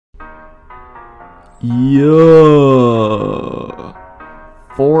Yeah.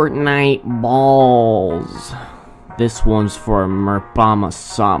 Fortnite balls. This one's for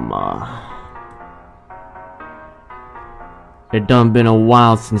merpamasama. It done been a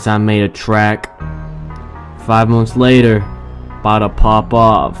while since I made a track. 5 months later, about to pop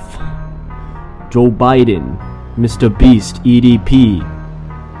off. Joe Biden, Mr. Beast, EDP.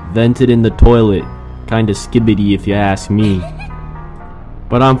 Vented in the toilet. Kinda skibidi if you ask me.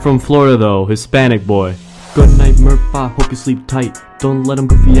 But I'm from Florida though, Hispanic boy. Good night, merp, I hope you sleep tight. Don't let them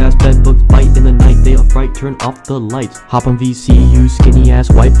goofy ass bed bugs bite in the night. They are fright, turn off the lights. Hop on VC, you skinny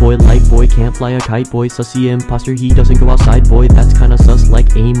ass white boy. Light boy, can't fly a kite boy. Sussy impostor, he doesn't go outside boy. That's kinda sus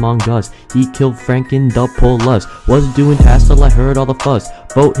like Amon us. He killed Frank in the polus. Was doing tasks till I heard all the fuss.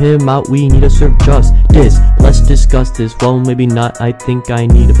 Vote him out, we need to serve justice. Let's discuss this, well maybe not, I think I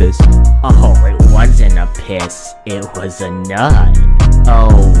need a piss. Oh, it wasn't a piss, it was a nut.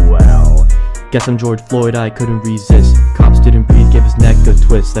 Oh well. Guess I'm George Floyd, I couldn't resist. Cops didn't breathe, gave his neck a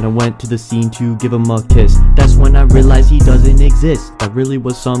twist. Then I went to the scene to give him a kiss. That's when I realized he doesn't exist. That really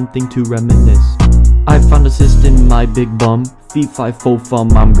was something to reminisce. I found a cyst in my big bum. Feet 5 full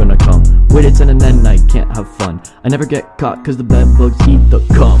fum, I'm gonna come. Wait it's and then I can't have fun. I never get caught cause the bed bugs eat the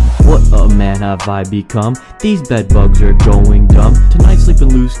cum. What a man have I become. These bed bugs are going dumb. Tonight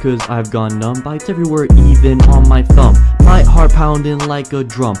sleeping loose cause I've gone numb. Bites everywhere even on my thumb. My heart pounding like a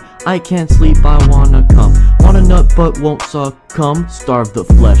drum. I can't sleep, I wanna come. Wanna nut but won't succumb. Starve the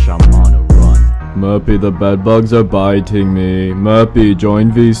flesh, I'm on a run. Merpy, the bed bugs are biting me. Merpy,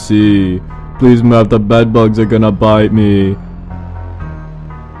 join VC. Please Merp, the bed bugs are gonna bite me.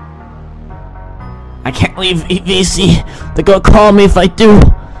 I can't leave VC. They're gonna call me if I do.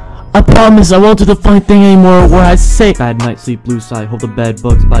 I promise I won't do the funny thing anymore where I say bad night, sleep loose, I hope the bed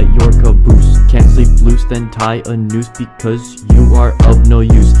bugs bite your caboose. Can't sleep loose, then tie a noose because you are of no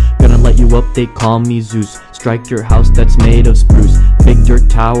use. Gonna let you up, they call me Zeus. Strike your house that's made of spruce. Big dirt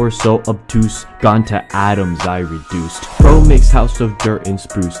tower so obtuse. Gone to atoms I reduced. Pro makes house of dirt and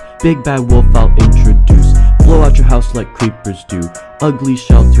spruce. Big bad wolf I'll introduce. Blow out your house like creepers do. Ugly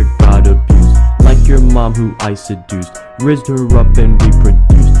shelter got abused. Like your mom who I seduced. Rizzed her up and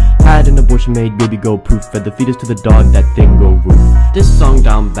reproduced. Had an abortion made, baby go proof. Fed the fetus to the dog, that thing go roof. This song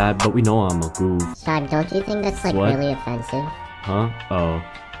down bad, but we know I'm a goof. Dog, don't you think that's like What? really offensive? Huh? Oh.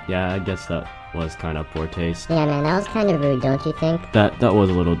 Yeah, I guess that was kind of poor taste. Yeah man, that was kind of rude, don't you think? That was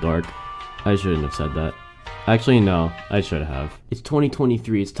a little dark. I shouldn't have said that. Actually, no, I should have. It's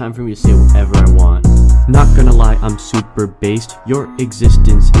 2023, it's time for me to say whatever I want. Not gonna lie, I'm super based. Your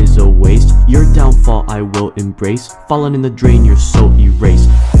existence is a waste. Your downfall I will embrace. Falling in the drain, you're so erased.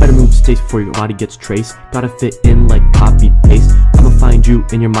 Better move states before your body gets traced. Gotta fit in like copy paste. I'ma find you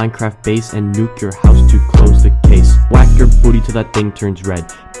in your Minecraft base and nuke your house to close the case. Whack your booty till that thing turns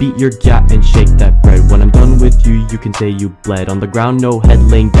red. Beat your gat and shake that bread. When I'm done with you, you can say you bled. On the ground, no head,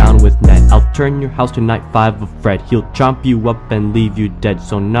 laying down with net. I'll turn your house to night 5 of Fred. He'll chomp you up and leave you dead.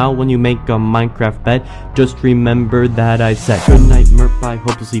 So now when you make a Minecraft bed, just remember that I said good night, merp, I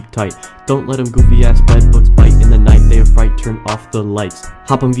hope you sleep tight. Don't let them goofy ass bed bugs bite in the night. They are fright, turn off the lights.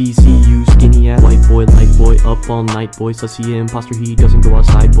 Hop on VC, you skinny ass white boy, light boy, up all night boy. Sussy impostor, he doesn't go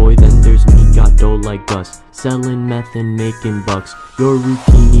outside boy. Then there's me, got dough like Gus, selling meth and making bucks. Your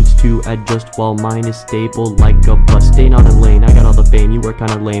routine needs to adjust while mine is stable like a bus. Staying on a lane, I got all the fame, you were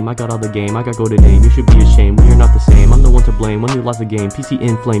kinda lame. I got all the game, I got go to name. You should be ashamed, we are not the same. I'm the one to blame when you lost the game. PC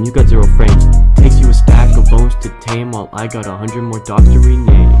in flame, you got 0 frames. Takes you a stack of bones to tame while I got 100 more dogs to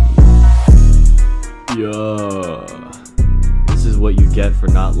rename. Yeah. This is what you get for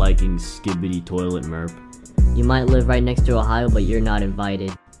not liking skibidi toilet merp. You might live right next to Ohio, but you're not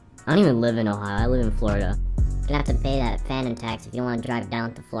invited. I don't even live in Ohio, I live in Florida. You're gonna have to pay that phantom tax if you want to drive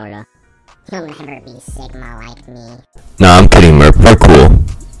down to Florida. You'll never be Sigma like me. Nah, I'm kidding, Merp. We're cool.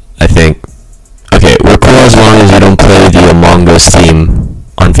 I think. Okay, we're cool as long as you don't play the Among Us theme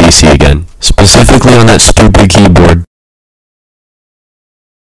on VC again. Specifically on that stupid keyboard.